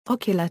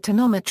Ocular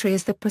tonometry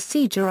is the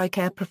procedure eye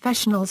care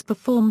professionals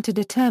perform to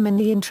determine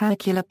the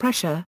intraocular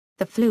pressure,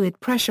 the fluid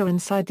pressure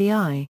inside the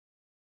eye.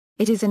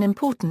 It is an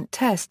important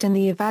test in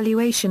the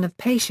evaluation of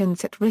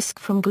patients at risk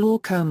from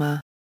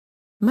glaucoma.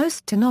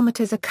 Most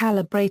tonometers are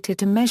calibrated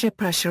to measure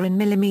pressure in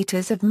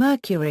millimeters of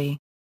mercury.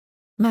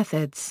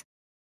 Methods.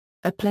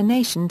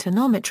 Applanation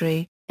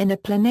tonometry. In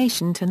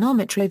applanation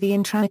tonometry, the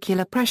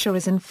intraocular pressure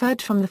is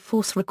inferred from the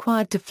force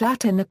required to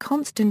flatten a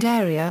constant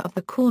area of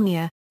the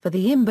cornea, for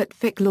the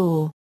Imbert-Fick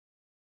law.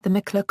 The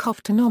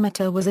Markov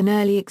tonometer was an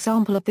early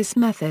example of this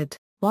method,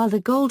 while the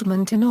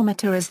Goldmann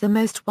tonometer is the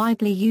most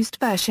widely used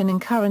version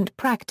in current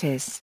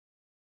practice.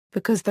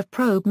 Because the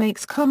probe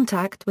makes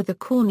contact with the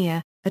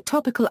cornea, a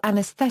topical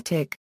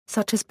anesthetic,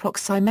 such as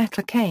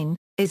proxymetrocane,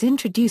 is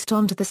introduced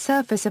onto the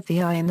surface of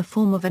the eye in the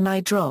form of an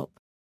eye drop.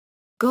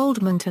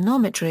 Goldmann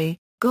tonometry.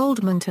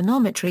 Goldmann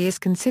tonometry is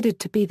considered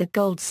to be the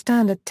gold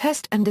standard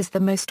test and is the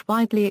most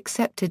widely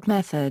accepted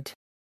method.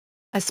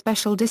 A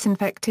special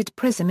disinfected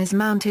prism is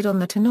mounted on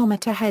the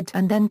tonometer head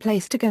and then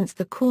placed against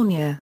the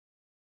cornea.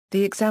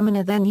 The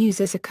examiner then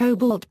uses a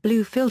cobalt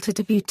blue filter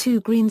to view two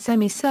green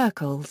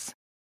semicircles.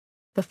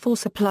 The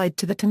force applied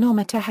to the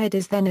tonometer head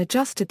is then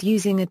adjusted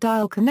using a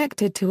dial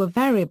connected to a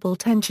variable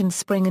tension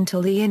spring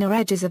until the inner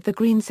edges of the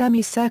green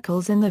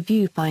semicircles in the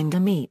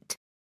viewfinder meet.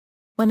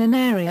 When an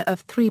area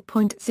of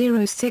 3.06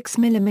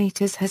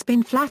 mm has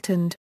been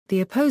flattened,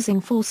 the opposing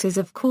forces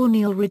of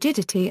corneal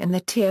rigidity and the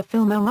tear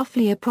film are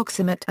roughly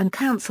approximate and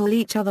cancel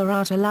each other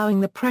out, allowing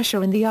the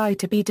pressure in the eye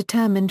to be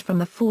determined from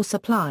the force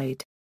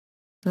applied.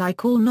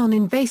 Like all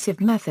non-invasive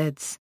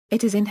methods,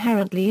 it is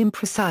inherently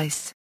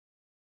imprecise.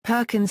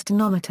 Perkins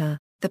tonometer.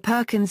 The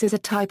Perkins is a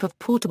type of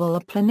portable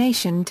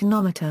applanation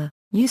tonometer,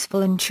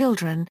 useful in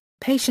children,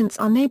 patients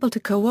unable to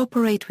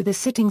cooperate with a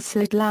sitting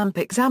slit lamp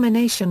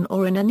examination,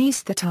 or in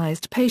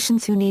anesthetized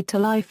patients who need to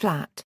lie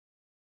flat.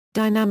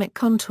 Dynamic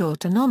contour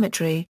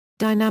tonometry.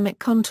 Dynamic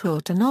contour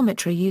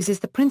tonometry uses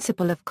the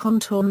principle of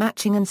contour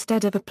matching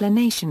instead of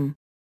applanation.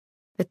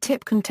 The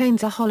tip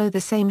contains a hollow the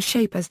same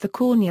shape as the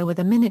cornea with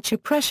a miniature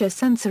pressure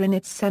sensor in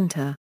its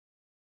center.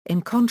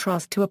 In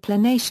contrast to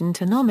applanation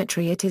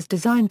tonometry, it is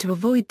designed to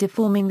avoid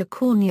deforming the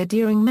cornea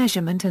during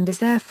measurement and is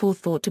therefore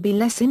thought to be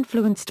less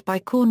influenced by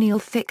corneal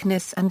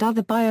thickness and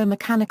other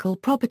biomechanical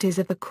properties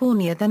of the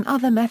cornea than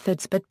other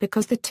methods, but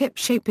because the tip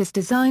shape is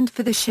designed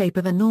for the shape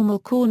of a normal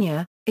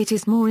cornea, it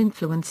is more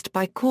influenced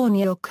by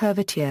corneal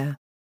curvature.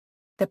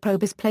 The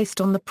probe is placed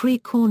on the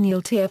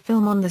precorneal tear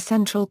film on the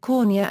central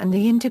cornea, and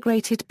the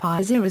integrated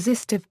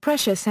piezoresistive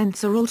pressure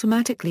sensor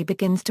automatically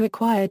begins to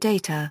acquire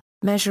data,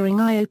 measuring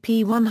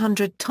IOP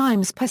 100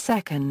 times per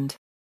second.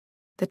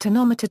 The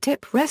tonometer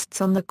tip rests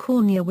on the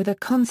cornea with a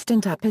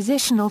constant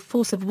appositional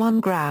force of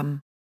 1 gram.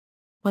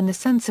 When the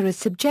sensor is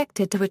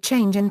subjected to a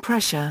change in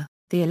pressure,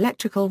 the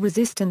electrical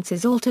resistance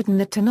is altered and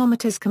the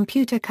tonometer's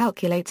computer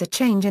calculates a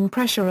change in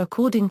pressure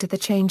according to the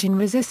change in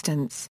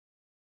resistance.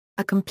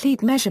 A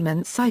complete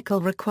measurement cycle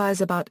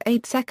requires about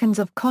 8 seconds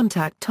of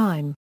contact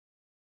time.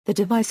 The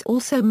device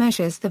also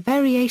measures the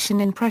variation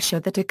in pressure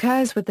that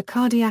occurs with the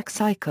cardiac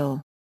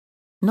cycle.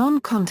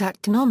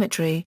 Non-contact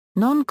tonometry.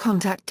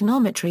 Non-contact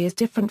tonometry is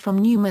different from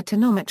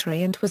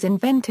pneumotonometry and was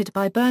invented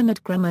by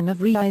Bernard Grumman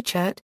of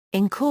Reichert,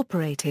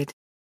 Incorporated.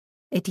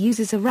 It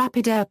uses a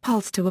rapid air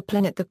pulse to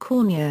applanate the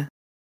cornea.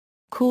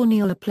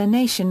 Corneal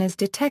applanation is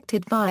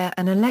detected via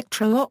an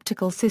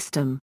electro-optical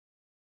system.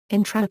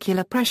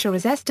 Intraocular pressure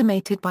is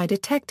estimated by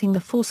detecting the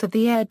force of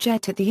the air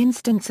jet at the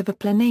instance of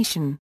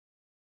applanation.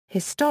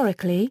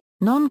 Historically,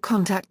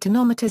 non-contact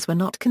tonometers were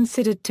not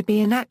considered to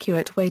be an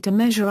accurate way to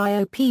measure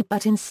IOP,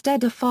 but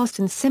instead a fast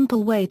and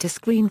simple way to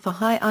screen for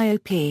high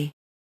IOP.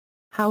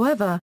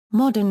 However,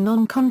 modern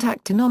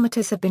non-contact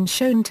tonometers have been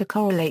shown to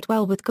correlate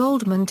well with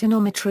Goldmann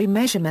tonometry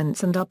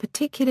measurements and are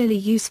particularly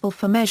useful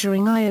for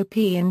measuring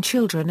IOP in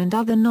children and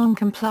other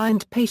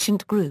non-compliant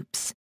patient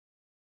groups.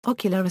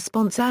 Ocular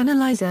response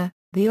analyzer.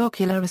 The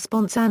ocular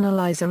response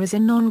analyzer is a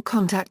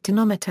non-contact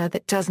tonometer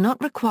that does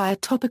not require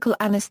topical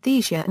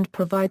anesthesia and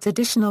provides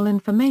additional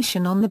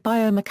information on the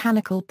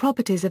biomechanical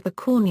properties of the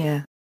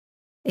cornea.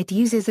 It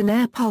uses an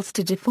air pulse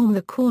to deform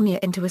the cornea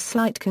into a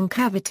slight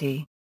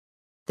concavity.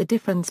 The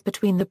difference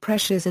between the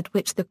pressures at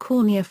which the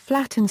cornea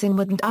flattens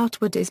inward and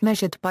outward is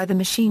measured by the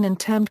machine and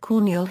termed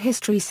corneal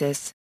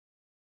hysteresis.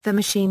 The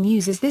machine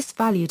uses this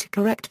value to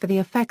correct for the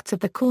effects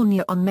of the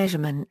cornea on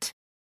measurement.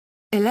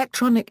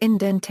 Electronic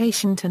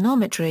indentation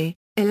tonometry.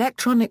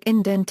 Electronic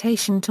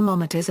indentation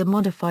tonometers are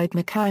modified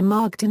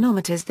mmHg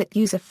tonometers that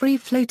use a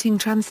free-floating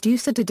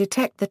transducer to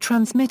detect the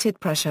transmitted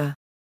pressure.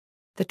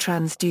 The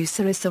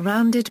transducer is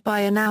surrounded by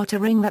an outer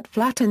ring that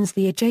flattens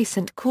the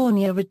adjacent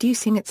cornea,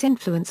 reducing its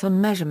influence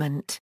on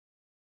measurement.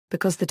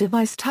 Because the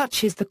device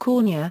touches the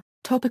cornea,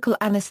 topical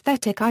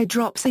anesthetic eye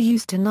drops are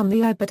used to numb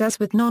the eye, but as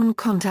with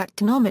non-contact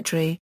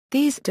tonometry,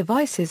 these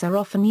devices are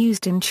often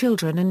used in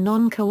children and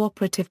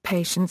non-cooperative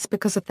patients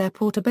because of their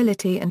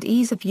portability and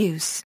ease of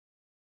use.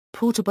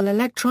 Portable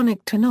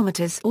electronic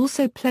tonometers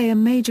also play a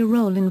major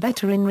role in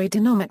veterinary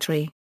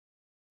tonometry.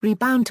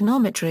 Rebound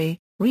tonometry.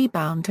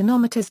 Rebound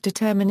tonometers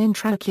determine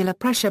intraocular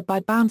pressure by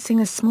bouncing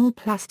a small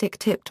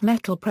plastic-tipped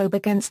metal probe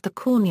against the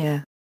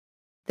cornea.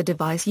 The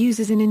device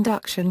uses an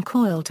induction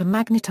coil to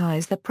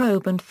magnetize the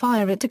probe and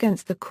fire it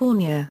against the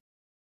cornea.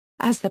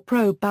 As the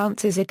probe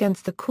bounces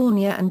against the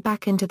cornea and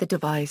back into the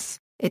device,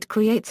 it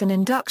creates an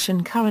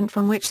induction current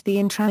from which the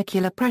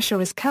intraocular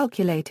pressure is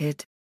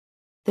calculated.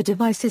 The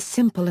device is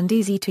simple and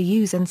easy to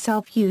use, and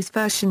self-use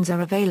versions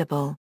are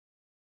available.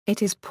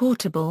 It is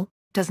portable,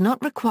 does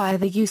not require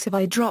the use of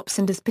eye drops,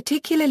 and is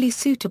particularly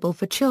suitable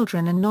for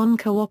children and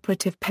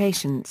non-cooperative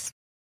patients.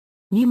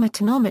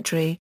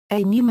 Pneumotonometry.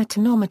 A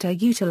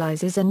pneumotonometer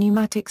utilizes a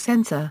pneumatic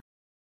sensor.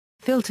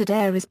 Filtered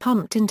air is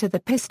pumped into the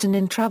piston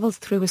and travels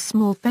through a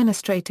small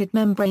fenestrated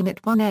membrane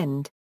at one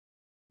end.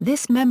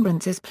 This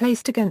membrane is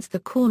placed against the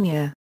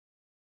cornea.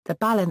 The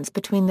balance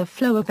between the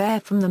flow of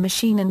air from the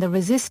machine and the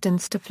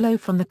resistance to flow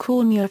from the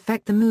cornea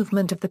affect the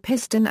movement of the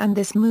piston, and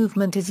this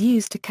movement is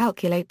used to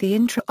calculate the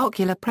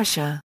intraocular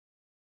pressure.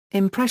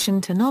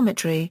 Impression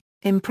tonometry.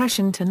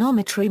 Impression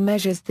tonometry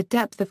measures the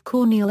depth of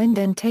corneal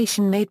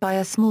indentation made by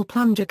a small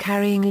plunger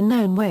carrying a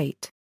known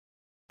weight.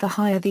 The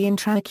higher the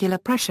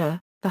intraocular pressure,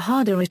 the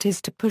harder it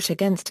is to push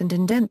against and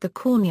indent the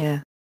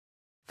cornea.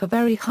 For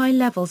very high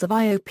levels of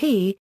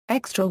IOP,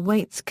 extra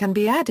weights can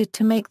be added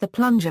to make the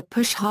plunger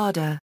push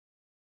harder.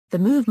 The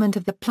movement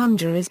of the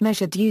plunger is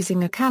measured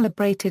using a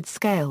calibrated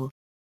scale.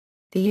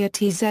 The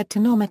ERTZ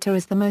tonometer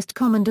is the most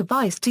common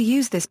device to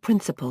use this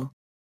principle.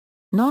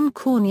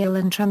 Non-corneal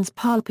and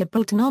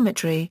transpalpebral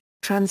tonometry.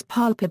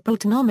 Transpalpebral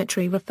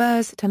tonometry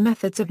refers to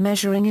methods of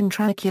measuring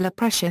intraocular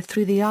pressure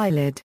through the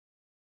eyelid.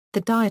 The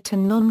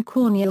diaton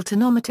non-corneal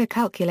tonometer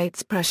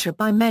calculates pressure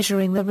by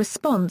measuring the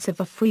response of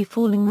a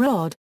free-falling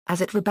rod, as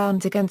it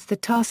rebounds against the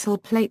tarsal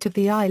plate of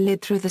the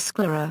eyelid through the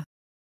sclera.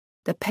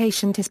 The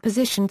patient is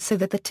positioned so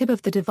that the tip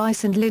of the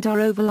device and lid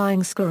are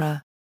overlying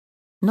sclera.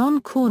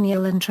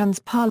 Non-corneal and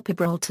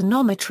transpalpebral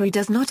tonometry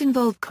does not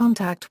involve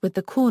contact with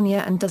the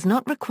cornea and does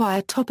not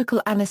require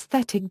topical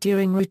anesthetic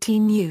during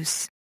routine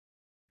use.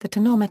 The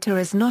tonometer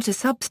is not a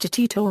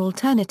substitute or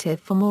alternative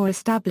for more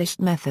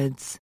established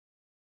methods.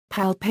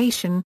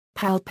 Palpation.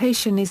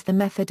 Palpation is the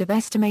method of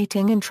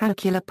estimating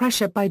intraocular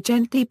pressure by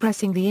gently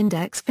pressing the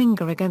index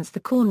finger against the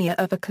cornea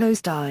of a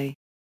closed eye.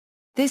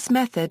 This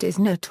method is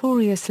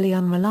notoriously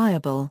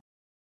unreliable.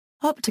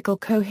 Optical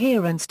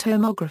coherence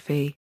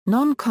tomography.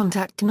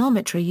 Non-contact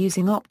tonometry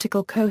using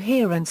optical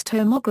coherence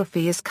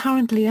tomography is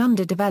currently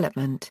under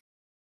development.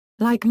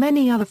 Like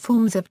many other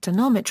forms of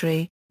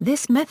tonometry,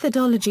 this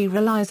methodology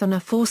relies on a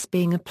force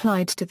being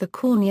applied to the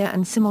cornea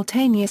and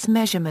simultaneous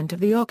measurement of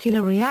the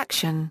ocular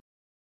reaction.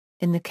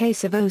 In the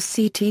case of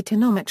OCT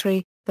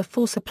tonometry, the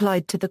force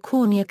applied to the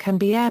cornea can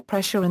be air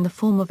pressure in the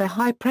form of a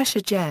high-pressure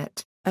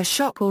jet, a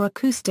shock or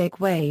acoustic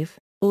wave,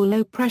 or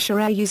low-pressure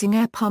air using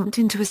air pumped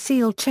into a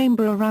sealed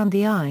chamber around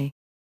the eye.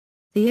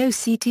 The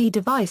OCT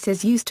device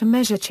is used to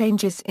measure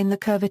changes in the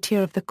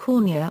curvature of the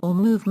cornea or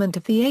movement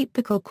of the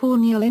apical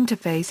corneal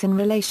interface in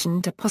relation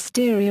to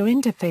posterior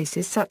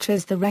interfaces such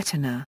as the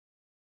retina.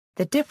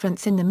 The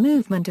difference in the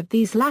movement of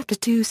these latter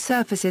two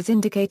surfaces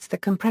indicates the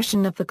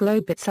compression of the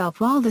globe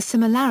itself, while the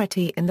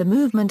similarity in the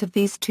movement of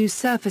these two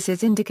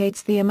surfaces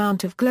indicates the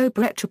amount of globe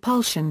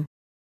retropulsion.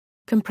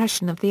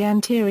 Compression of the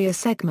anterior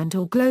segment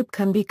or globe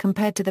can be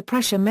compared to the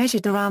pressure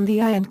measured around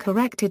the eye and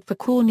corrected for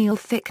corneal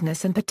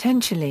thickness and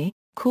potentially,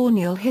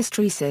 corneal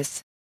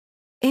hysteresis.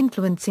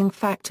 Influencing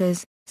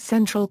factors.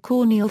 Central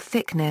corneal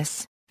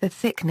thickness. The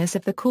thickness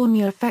of the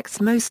cornea affects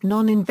most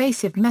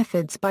non-invasive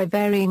methods by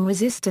varying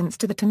resistance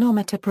to the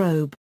tonometer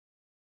probe.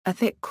 A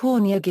thick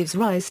cornea gives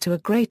rise to a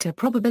greater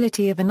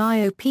probability of an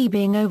IOP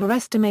being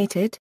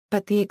overestimated,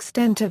 but the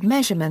extent of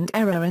measurement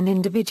error in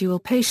individual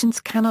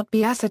patients cannot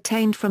be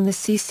ascertained from the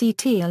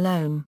CCT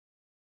alone.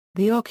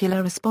 The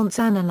Ocular Response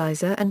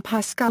Analyzer and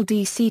Pascal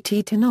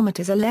DCT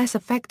tonometers are less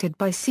affected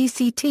by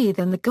CCT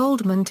than the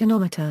Goldman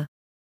tonometer.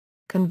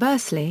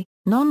 Conversely,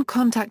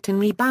 non-contact and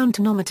rebound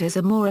tonometers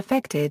are more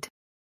affected.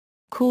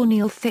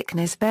 Corneal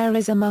thickness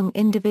varies among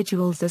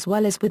individuals as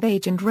well as with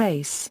age and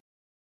race.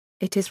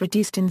 It is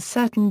reduced in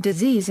certain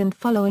disease and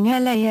following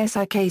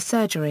LASIK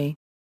surgery.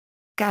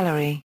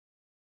 Gallery.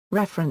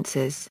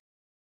 References.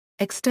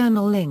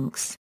 External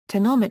links.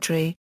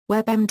 Tonometry,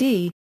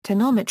 WebMD,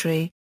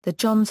 Tonometry, The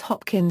Johns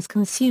Hopkins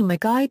Consumer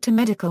Guide to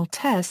Medical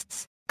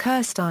Tests,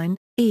 Kirstein,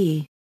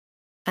 E.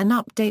 An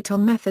update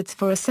on methods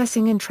for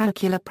assessing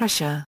intraocular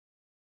pressure.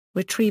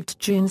 Retrieved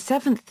June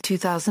 7,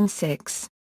 2006.